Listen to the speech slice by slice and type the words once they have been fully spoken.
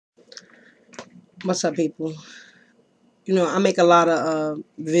What's up, people? You know, I make a lot of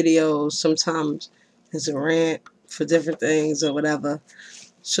videos. Sometimes it's a rant for different things or whatever.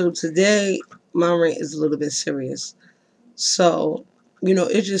 So today, my rant is a little bit serious. So, you know,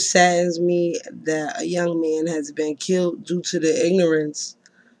 it just saddens me that a young man has been killed due to the ignorance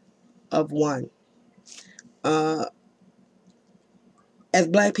of one. Uh, as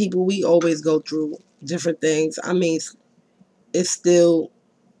black people, we always go through different things. I mean, it's still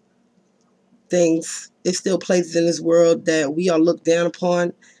it's still places in this world that we are looked down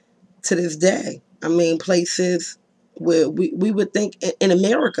upon to this day. I mean, places where we would think in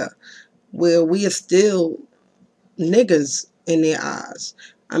America where we are still niggas in their eyes.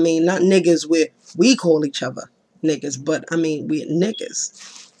 I mean, not niggas where we call each other niggas, but I mean, we're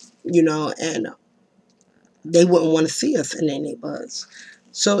niggas, and they wouldn't want to see us in their neighborhoods.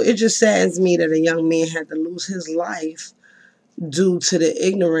 So it just saddens me that a young man had to lose his life due to the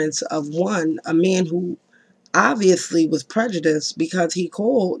ignorance of one, a man who obviously was prejudiced because he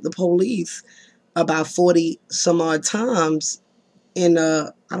called the police about 40 some odd times in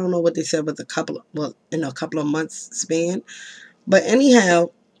I don't know what they said, but in a couple of months span. But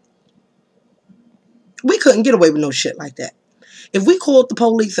anyhow, we couldn't get away with no shit like that. If we called the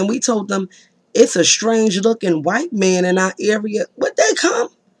police and we told them it's a strange looking white man in our area, would they come?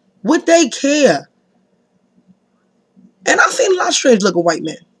 Would they care? And I've seen a lot of strange looking white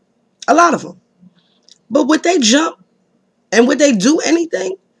men, a lot of them. But would they jump and would they do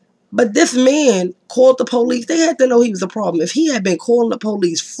anything? But this man called the police. They had to know he was a problem. If he had been calling the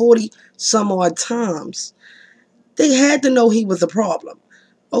police 40 some odd times, they had to know he was a problem.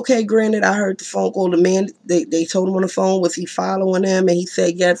 Okay, granted, I heard the phone call. The man, they told him on the phone, was he following them? And he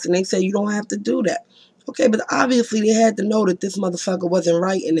said yes. And they said, you don't have to do that. Okay, but obviously they had to know that this motherfucker wasn't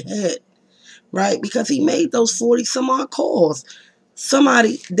right in the head, right? Because he made those 40 some odd calls.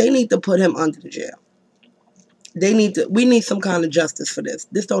 They need to put him under the jail. We need some kind of justice for this.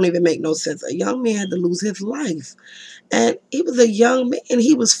 This don't even make no sense. A young man had to lose his life. And he was a young man and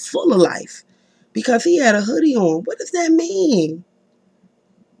he was full of life because he had a hoodie on. What does that mean?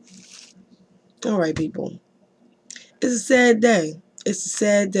 All right, people. It's a sad day. It's a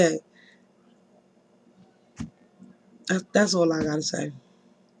sad day. That's all I gotta say.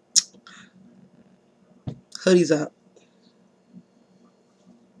 Hoodies up.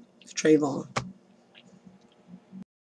 TRAYVON.